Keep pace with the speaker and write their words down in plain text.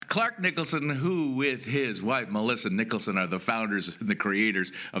Clark Nicholson, who with his wife Melissa Nicholson are the founders and the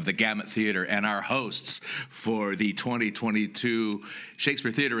creators of the Gamut Theatre and our hosts for the 2022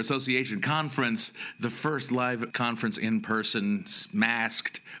 Shakespeare Theatre Association Conference, the first live conference in person,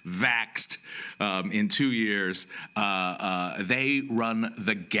 masked, vaxxed, in 2 years. They run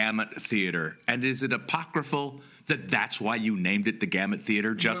the Gamut Theatre. And is it apocryphal that's why you named it the Gamut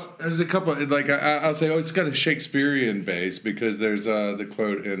Theatre? Just there's a couple, like I'll say, it's got a Shakespearean base because there's the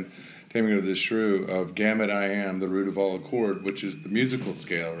quote in Taming of the Shrew of "Gamut I am, the root of all accord," which is the musical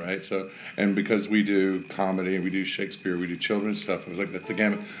scale, right? So, and because we do comedy and we do Shakespeare, we do children's stuff, I was like, that's the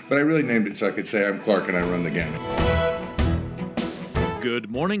Gamut. But I really named it so I could say I'm Clark and I run the Gamut.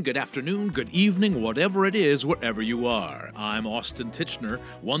 Good morning, good afternoon, good evening, whatever it is, wherever you are. I'm Austin Titchener,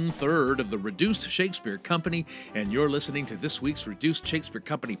 1/3 of the Reduced Shakespeare Company, and you're listening to this week's Reduced Shakespeare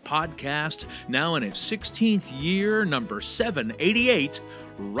Company podcast, now in its 16th year, number 788,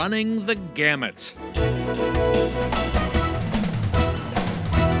 Running the Gamut.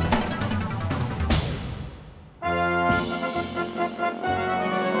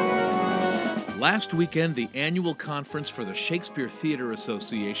 Last weekend, the annual conference for the Shakespeare Theatre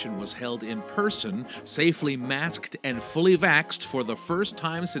Association was held in person, safely masked and fully vaxxed for the first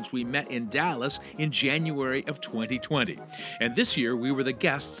time since we met in Dallas in January of 2020. And this year, we were the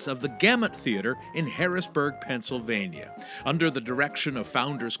guests of the Gamut Theatre in Harrisburg, Pennsylvania. Under the direction of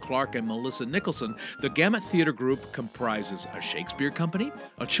founders Clark and Melissa Nicholson, the Gamut Theatre Group comprises a Shakespeare company,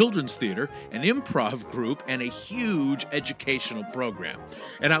 a children's theater, an improv group, and a huge educational program.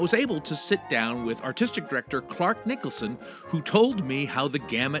 And I was able to sit down with artistic director Clark Nicholson, who told me how the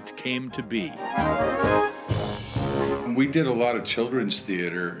Gamut came to be. We did a lot of children's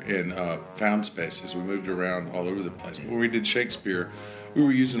theater in found spaces. We moved around all over the place. But when we did Shakespeare, we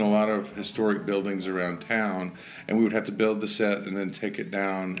were using a lot of historic buildings around town, and we would have to build the set and then take it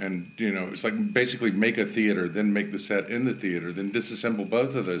down. And, it's like basically make a theater, then make the set in the theater, then disassemble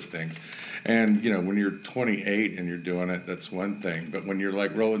both of those things. And, when you're 28 and you're doing it, that's one thing. But when you're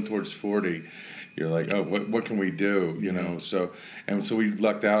like rolling towards 40, you're like, oh, what can we do? So we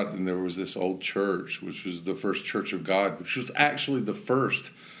lucked out, and there was this old church, which was the First Church of God, which was actually the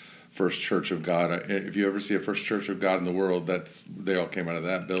first Church of God. If you ever see a First Church of God in the world, they all came out of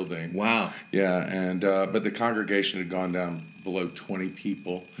that building. Wow. Yeah, and but the congregation had gone down below 20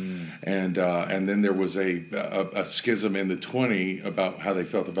 people, and then there was a schism in the 20 about how they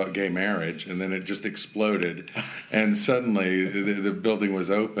felt about gay marriage, and then it just exploded, and suddenly the building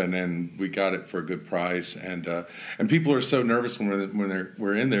was open, and we got it for a good price, and people are so nervous when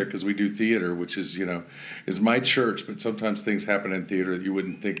we're in there because we do theater, which is is my church, but sometimes things happen in theater that you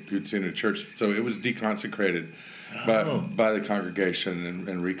wouldn't think you'd see in a church, so it was deconsecrated by the congregation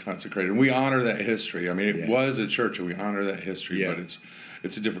and reconsecrated. And we honor that history. I mean, it was a church, and we honor that history, but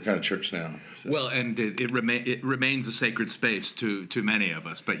it's a different kind of church now. So. Well, and it remains a sacred space to many of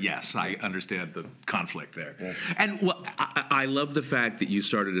us. But yes, I understand the conflict there. Yeah. And I love the fact that you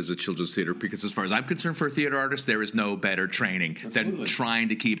started as a children's theater, because as far as I'm concerned, for a theater artist, there is no better training than trying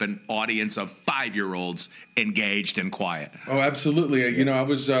to keep an audience of 5-year-olds engaged and quiet. Oh, absolutely. I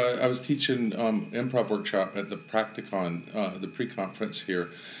was teaching improv workshop at the Practicon, the pre-conference here.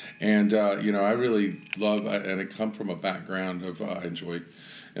 And, I really love, and I come from a background of, I enjoy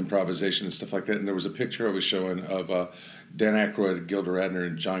improvisation and stuff like that. And there was a picture I was showing of Dan Aykroyd, Gilda Radner,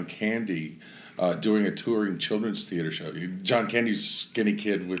 and John Candy doing a touring children's theater show. John Candy's skinny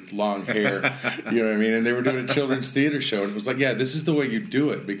kid with long hair, you know what I mean? And they were doing a children's theater show. And it was like, yeah, this is the way you do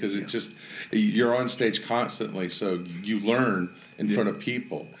it, because you're on stage constantly, so you learn in front of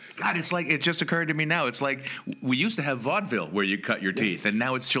people. God, it's like, it just occurred to me now, it's like we used to have vaudeville where you cut your teeth, and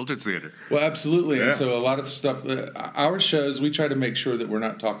now it's children's theater. Well, absolutely. Yeah. And so a lot of stuff, our shows, we try to make sure that we're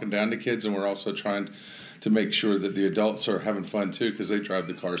not talking down to kids, and we're also trying to make sure that the adults are having fun too, because they drive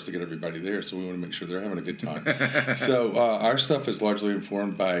the cars to get everybody there, so we want to make sure they're having a good time. So our stuff is largely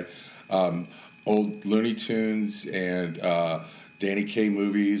informed by old Looney Tunes and Danny Kaye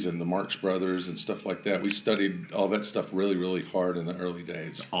movies and the Marx Brothers and stuff like that. We studied all that stuff really, really hard in the early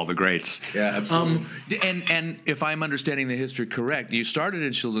days. All the greats. Yeah, absolutely. And if I'm understanding the history correct, you started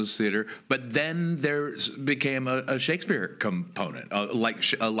in children's theater, but then there became a Shakespeare component, like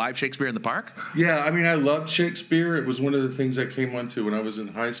a live Shakespeare in the Park? Yeah, I mean, I loved Shakespeare. It was one of the things I came onto when I was in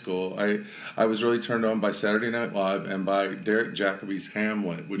high school. I was really turned on by Saturday Night Live and by Derek Jacobi's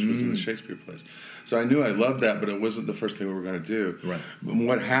Hamlet, which was in the Shakespeare plays. So I knew I loved that, but it wasn't the first thing we were going to do. Right.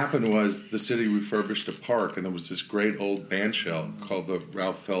 What happened was the city refurbished a park, and there was this great old bandshell called the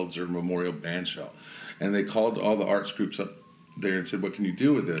Ralph Felzer Memorial Bandshell. And they called all the arts groups up there and said, what can you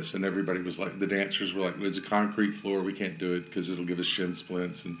do with this? And everybody was like, the dancers were like, it's a concrete floor, we can't do it because it'll give us shin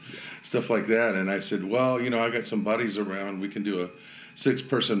splints and stuff like that. And I said, well, I got some buddies around, we can do a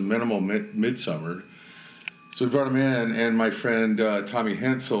 6-person minimal midsummer. So we brought him in, and my friend Tommy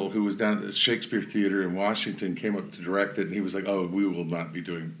Hensel, who was down at the Shakespeare Theatre in Washington, came up to direct it, and he was like, oh, we will not be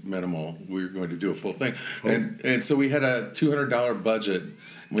doing minimal. We're going to do a full thing. Oh. And so we had a $200 budget, and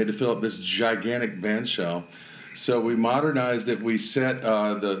we had to fill up this gigantic band shell. So we modernized it. We set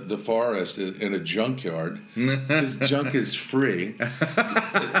the forest in a junkyard. This junk is free.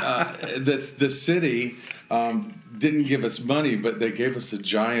 The city didn't give us money, but they gave us a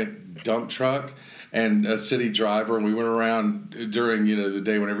giant dump truck and a city driver, and we went around during the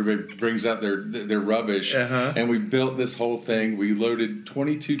day when everybody brings out their rubbish, and we built this whole thing. We loaded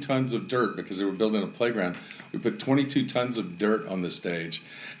 22 tons of dirt because they were building a playground. We put 22 tons of dirt on the stage,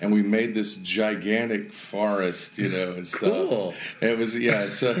 and we made this gigantic forest, and stuff. Cool. It was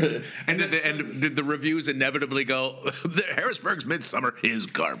So and did the reviews inevitably go, Harrisburg's Midsummer is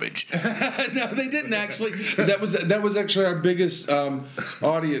garbage? No, they didn't actually. That was actually our biggest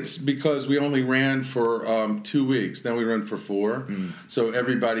audience because we only ran for 2 weeks. Now we run for 4. So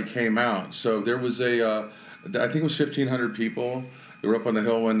everybody came out. So there was I think it was 1,500 people. They were up on the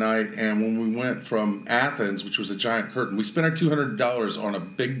hill one night, and when we went from Athens, which was a giant curtain, we spent our $200 on a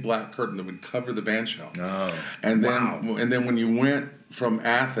big black curtain that would cover the band shell. Oh, and then when you went from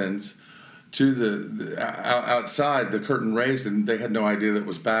Athens to the outside, the curtain raised, and they had no idea that it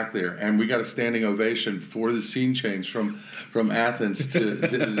was back there. And we got a standing ovation for the scene change from Athens to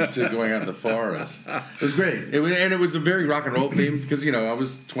going out in the forest. It was great, and it was a very rock and roll theme because I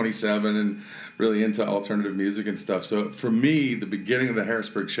was 27 and really into alternative music and stuff. So for me, the beginning of the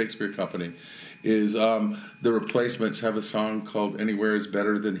Harrisburg Shakespeare Company is the Replacements have a song called "Anywhere Is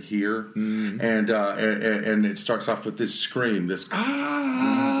Better Than Here," and it starts off with this scream, this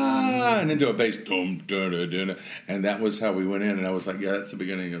and into a bass, dum, dun, dun, dun, and that was how we went in. And I was like, yeah, that's the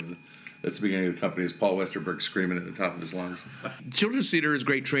beginning of the company. Is Paul Westerberg screaming at the top of his lungs. Children's theater is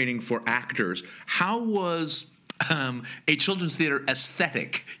great training for actors. How was a children's theater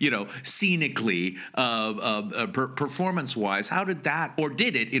aesthetic, scenically, performance-wise? How did that, or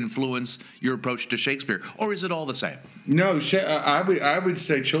did it influence your approach to Shakespeare, or is it all the same? No, I would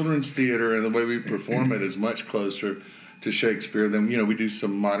say children's theater and the way we perform it is much closer to Shakespeare than we do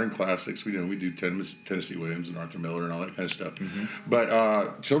some modern classics. We do Tennessee Williams and Arthur Miller and all that kind of stuff.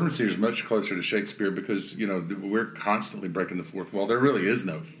 But children's theater is much closer to Shakespeare because we're constantly breaking the fourth wall. There really is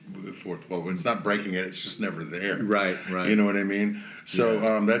no fourth wall. When it's not breaking it, it's just never there. Right. You know what I mean?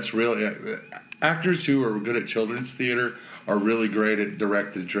 So that's really actors who are good at children's theater are really great at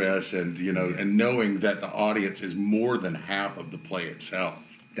direct address and and knowing that the audience is more than half of the play itself.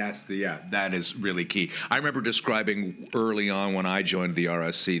 That is really key. I remember describing early on when I joined the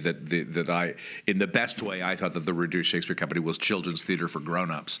RSC that I, in the best way, I thought that the Reduced Shakespeare Company was children's theater for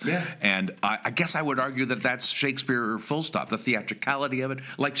grown-ups. Yeah. And I guess I would argue that that's Shakespeare full stop. The theatricality of it,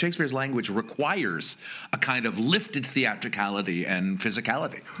 like Shakespeare's language, requires a kind of lifted theatricality and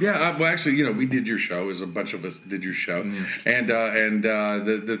physicality. Yeah. Well, actually, we did your show. As a bunch of us did your show, and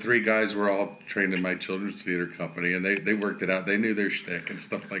the 3 guys were all trained in my children's theater company, and they worked it out. They knew their shtick and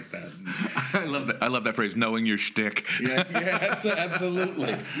stuff like that. I love that. I love that phrase, knowing your shtick. Yeah,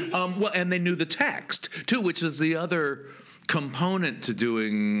 absolutely. Well, and they knew the text too, which is the other component to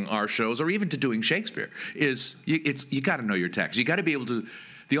doing our shows, or even to doing Shakespeare. Is you got to know your text. You got to be able to.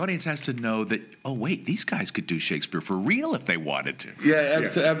 The audience has to know that, oh, wait, these guys could do Shakespeare for real if they wanted to. Yeah,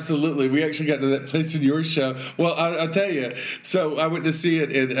 absolutely. We actually got to that place in your show. Well, I'll tell you. So I went to see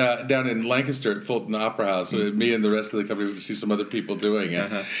it down in Lancaster at Fulton Opera House. Me and the rest of the company went to see some other people doing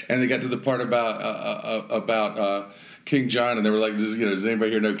it. And they got to the part about King John, and they were like, does anybody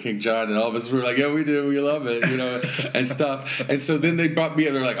here know King John? And all of us were like, yeah, we do, we love it, and stuff. And so then they brought me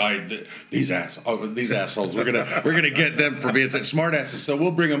in. They're like, all right, these assholes, we're gonna get them for being such smart asses. So we'll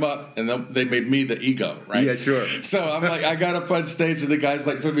bring them up, and they made me the ego, right? Yeah, sure. So I'm like, I got up on stage, and the guy's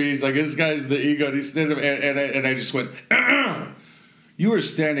like, he's like, this guy's the ego. And he's standing, and I just went, you are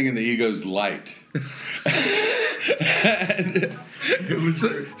standing in the ego's light.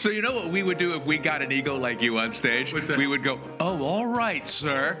 So you know what we would do if we got an ego like you on stage? What's that? We would go, oh, all right,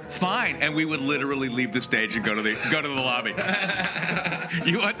 sir, fine, and we would literally leave the stage and go to the lobby.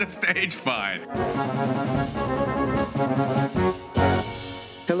 You want the stage? Fine.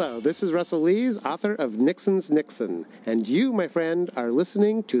 Hello, this is Russell Lees, author of Nixon's Nixon, and you, my friend, are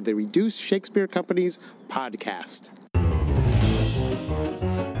listening to the Reduced Shakespeare Company's podcast.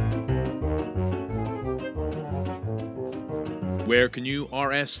 Where can you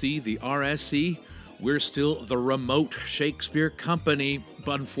RSC the RSC? We're still the remote Shakespeare Company,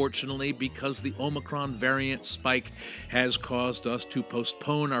 unfortunately, because the Omicron variant spike has caused us to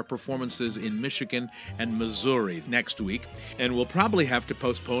postpone our performances in Michigan and Missouri next week, and we'll probably have to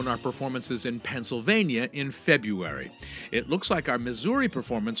postpone our performances in Pennsylvania in February. It looks like our Missouri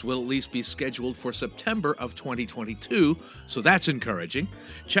performance will at least be scheduled for September of 2022, so that's encouraging.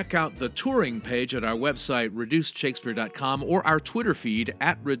 Check out the touring page at our website, reducedshakespeare.com, or our Twitter feed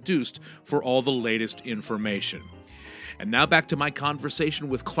 @reduced for all the latest information. And now back to my conversation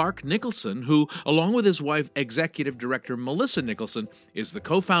with Clark Nicholson, who, along with his wife, executive director Melissa Nicholson, is the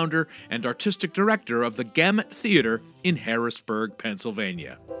co-founder and artistic director of the Gamut Theatre in Harrisburg,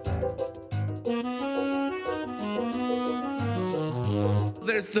 Pennsylvania.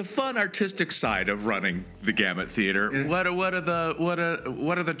 There's the fun artistic side of running the Gamut Theatre. Yeah. What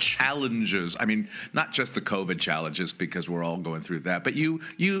are the challenges? I mean, not just the COVID challenges, because we're all going through that, but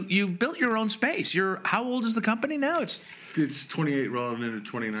you've built your own space. How old is the company now? It's 28 rolling into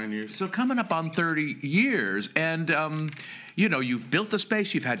 29 years. So coming up on 30 years, and you've built the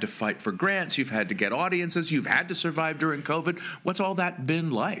space. You've had to fight for grants. You've had to get audiences. You've had to survive during COVID. What's all that been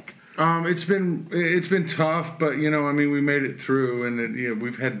like? It's been tough, but we made it through, and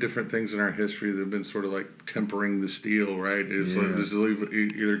we've had different things in our history that have been sort of like tempering the steel, right? It's like this will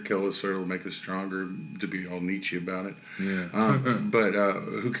either kill us or it'll make us stronger. To be all Nietzsche about it. Yeah. But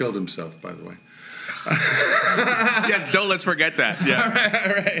who killed himself, by the way? Yeah, let's forget that. Yeah.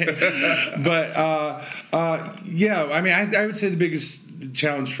 Right. But I would say the biggest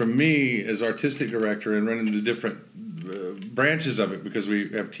challenge for me as artistic director and running the different branches of it, because we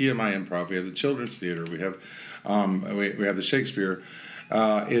have TMI Improv, we have the Children's Theater, we have the Shakespeare.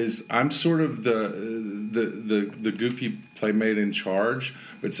 Is I'm sort of the goofy playmate in charge,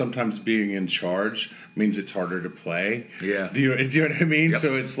 but sometimes being in charge means it's harder to play. Yeah. Do you know what I mean? Yep.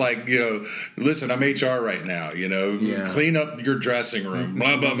 So it's like, listen, I'm HR right now, clean up your dressing room,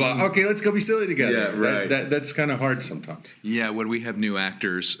 blah, blah, blah. Okay, let's go be silly together. Yeah, right. That's kind of hard sometimes. Yeah, when we have new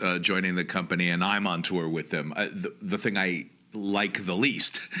actors joining the company and I'm on tour with them, the thing I like the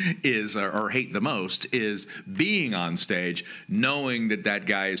least is, or hate the most, is being on stage knowing that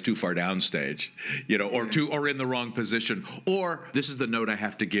guy is too far downstage, or in the wrong position, or this is the note I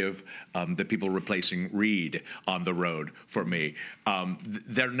have to give the people replacing Reed on the road for me.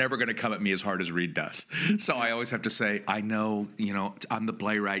 They're never going to come at me as hard as Reed does. So I always have to say, I know, I'm the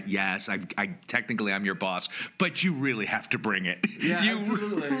playwright. Yes, technically I'm your boss, but you really have to bring it. Yeah, you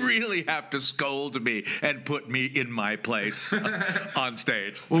absolutely. really have to scold me and put me in my place on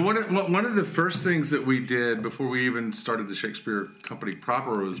stage. Well, one of the first things that we did before we even started the Shakespeare Company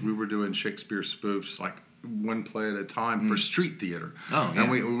proper was we were doing Shakespeare spoofs, like one play at a time, for street theater. Oh, yeah.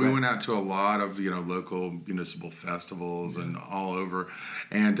 And we went out to a lot of local municipal festivals and all over.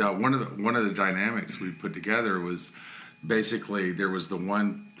 And one of the dynamics we put together was basically there was the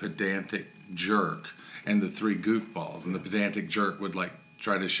one pedantic jerk and the three goofballs, and the pedantic jerk would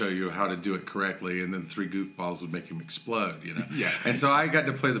try to show you how to do it correctly, and then 3 goofballs would make him explode, Yeah. And so I got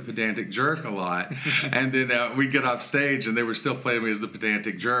to play the pedantic jerk a lot, and then we'd get off stage, and they were still playing me as the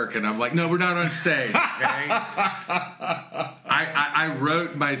pedantic jerk, and I'm like, no, we're not on stage, okay? I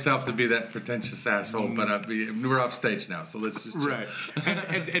wrote myself to be that pretentious asshole, but we're off stage now, so let's just... Right.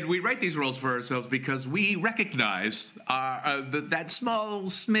 and we write these roles for ourselves because we recognize that small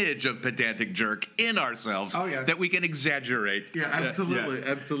smidge of pedantic jerk in ourselves that we can exaggerate. Yeah, absolutely. Yeah.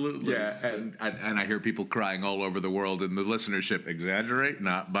 Absolutely. Yeah, and I hear people crying all over the world in the listenership. Exaggerate,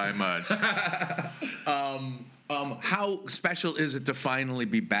 not by much. How special is it to finally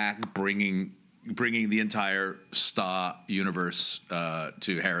be back, bringing the entire STA universe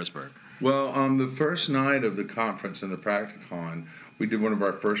to Harrisburg? Well, on the first night of the conference in the Practicon, we did one of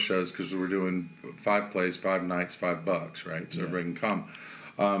our first shows because we were doing 5 plays, 5 nights, $5, right? So everybody can come.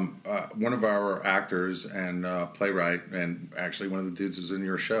 One of our actors and playwright, and actually one of the dudes was in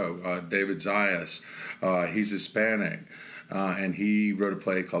your show, David Zayas, he's Hispanic, and he wrote a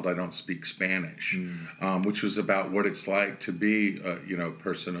play called I Don't Speak Spanish, which was about what it's like to be a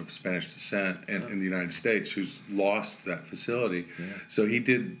person of Spanish descent in the United States who's lost that facility. Yeah. So he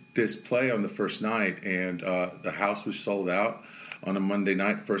did this play on the first night, and the house was sold out on a Monday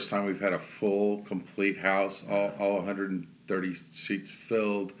night. First time we've had a full, complete house, all 130 seats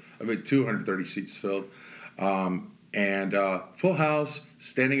filled. 230 seats filled. And full house,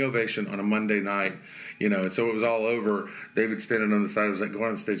 standing ovation on a Monday night, and so it was all over. David standing on the side was like, go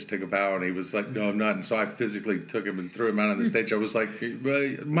on the stage, take a bow, and he was like, no, I'm not. And so I physically took him and threw him out on the stage. I was like,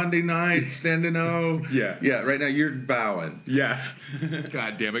 Monday night, standing O. Yeah, right now you're bowing. Yeah.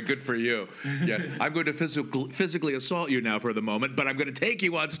 God damn it, good for you. Yes, I'm going to physically assault you now for the moment, but I'm going to take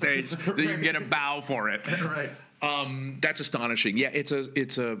you on stage so you can get a bow for it. Right. That's astonishing. Yeah, it's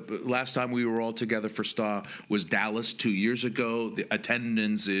a. Last time we were all together for STA was Dallas 2 years ago. The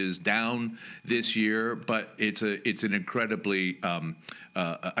attendance is down this year, but it's an incredibly.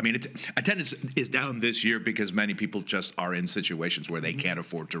 Attendance is down this year because many people just are in situations where they can't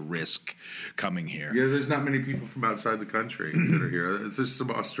afford to risk coming here. Yeah, there's not many people from outside the country that are here. It's just some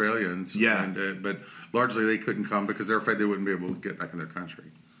Australians. Yeah, but largely they couldn't come because they're afraid they wouldn't be able to get back in their country.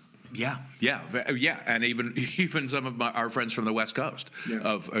 Yeah, and even some of our friends from the West Coast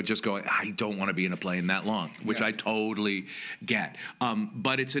of just going, I don't want to be in a plane that long, which I totally get.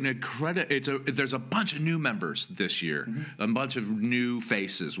 But it's there's a bunch of new members this year, a bunch of new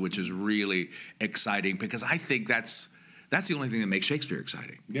faces, which is really exciting because I think that's the only thing that makes Shakespeare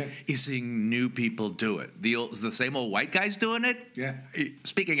exciting. Yeah, is seeing new people do it. The same old white guys doing it. Yeah,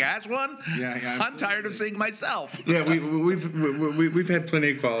 speaking as one. Yeah, I'm tired of seeing myself. Yeah, we've had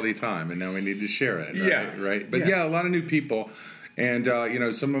plenty of quality time, and now we need to share it. Right. But a lot of new people, and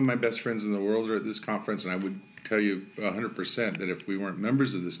some of my best friends in the world are at this conference, and I would tell you 100% that if we weren't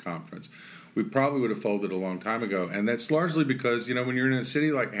members of this conference, we probably would have folded a long time ago. And that's largely because when you're in a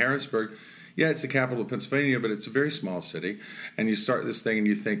city like Harrisburg. Yeah, it's the capital of Pennsylvania, but it's a very small city. And you start this thing and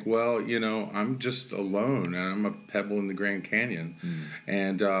you think, well, I'm just alone, and I'm a pebble in the Grand Canyon.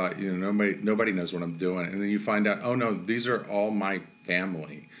 And, nobody knows what I'm doing. And then you find out, oh, no, these are all my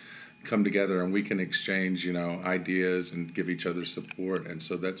family come together, and we can exchange, ideas and give each other support. And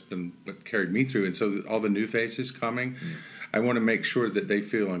so that's been what carried me through. And so all the new faces coming, I want to make sure that they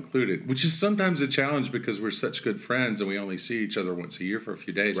feel included, which is sometimes a challenge because we're such good friends and we only see each other once a year for a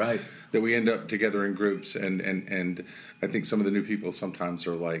few days. Right. That we end up together in groups, and I think some of the new people sometimes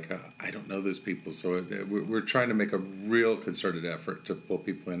are like, I don't know those people. So we're trying to make a real concerted effort to pull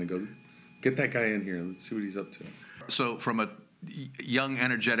people in and go, get that guy in here. Let's see what he's up to. So from a young,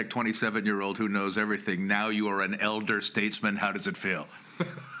 energetic 27-year-old who knows everything, now you are an elder statesman. How does it feel?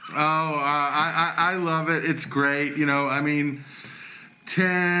 I love it. It's great.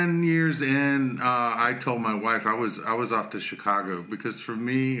 10 years in, I told my wife I was off to Chicago because for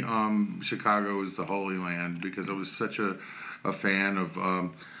me, Chicago is the Holy Land because I was such a fan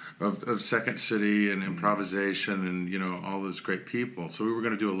of Second City and improvisation and all those great people. So we were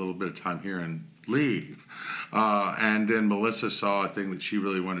going to do a little bit of time here and leave. And then Melissa saw a thing that she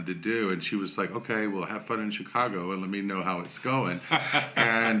really wanted to do, and she was like, okay, well, have fun in Chicago and let me know how it's going.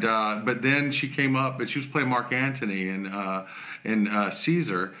 And but then she came up, and she was playing Mark Antony in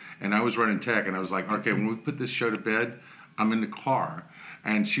Caesar, and I was running tech, and I was like, okay, when we put this show to bed, I'm in the car.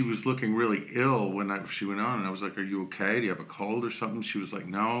 And she was looking really ill when she went on, and I was like, are you okay? Do you have a cold or something? She was like,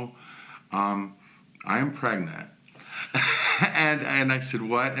 no, I am pregnant. And I said,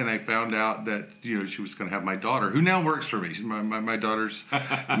 what? And I found out that she was going to have my daughter, who now works for me. My daughter's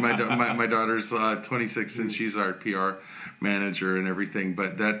my daughter's 26, and she's our PR manager and everything.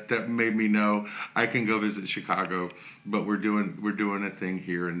 But that made me know I can go visit Chicago, but we're doing a thing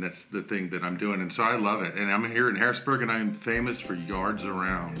here, and that's the thing that I'm doing, and so I love it. And I'm here in Harrisburg, and I am famous for yards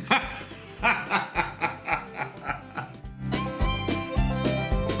around.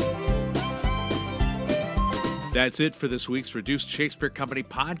 That's it for this week's Reduced Shakespeare Company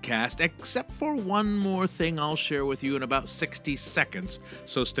podcast, except for one more thing I'll share with you in about 60 seconds,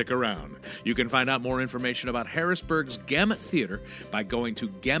 so stick around. You can find out more information about Harrisburg's Gamut Theatre by going to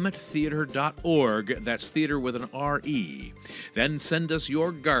gamuttheatre.org. That's theater with an R-E. Then send us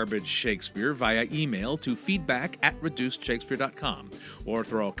your garbage Shakespeare via email to feedback@reducedshakespeare.com, or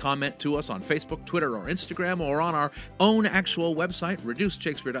throw a comment to us on Facebook, Twitter, or Instagram, or on our own actual website,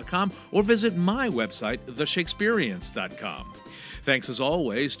 reducedshakespeare.com, or visit my website, theshakespeareans.com. Thanks as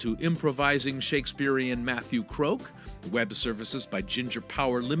always to improvising Shakespearean Matthew Croak, web services by Ginger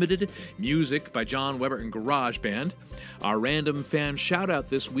Power Limited, music by John Weber and GarageBand. Our random fan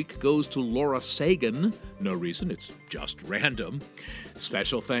shout-out this week goes to Laura Sagan. No reason, it's just random.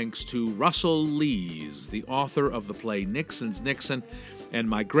 Special thanks to Russell Lees, the author of the play Nixon's Nixon, and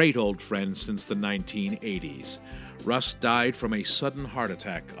my great old friend since the 1980s. Russ died from a sudden heart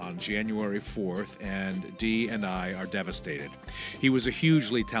attack on January 4th, and Dee and I are devastated. He was a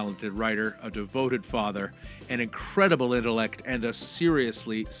hugely talented writer, a devoted father, an incredible intellect, and a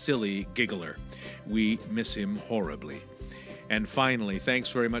seriously silly giggler. We miss him horribly. And finally, thanks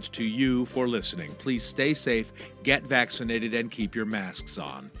very much to you for listening. Please stay safe, get vaccinated, and keep your masks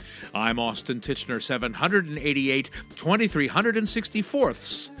on. I'm Austin Titchener, 788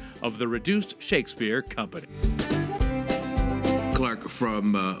 2364ths of the Reduced Shakespeare Company. Clark,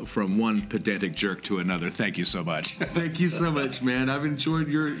 from one pedantic jerk to another, thank you so much. Thank you so much, man. I've enjoyed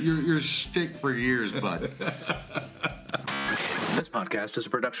your shtick for years, bud. This podcast is a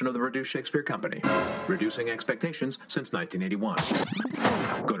production of the Reduced Shakespeare Company, reducing expectations since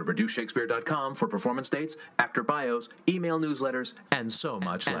 1981. Go to reducedshakespeare.com for performance dates, actor bios, email newsletters, and so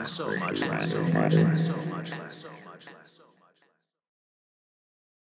much less.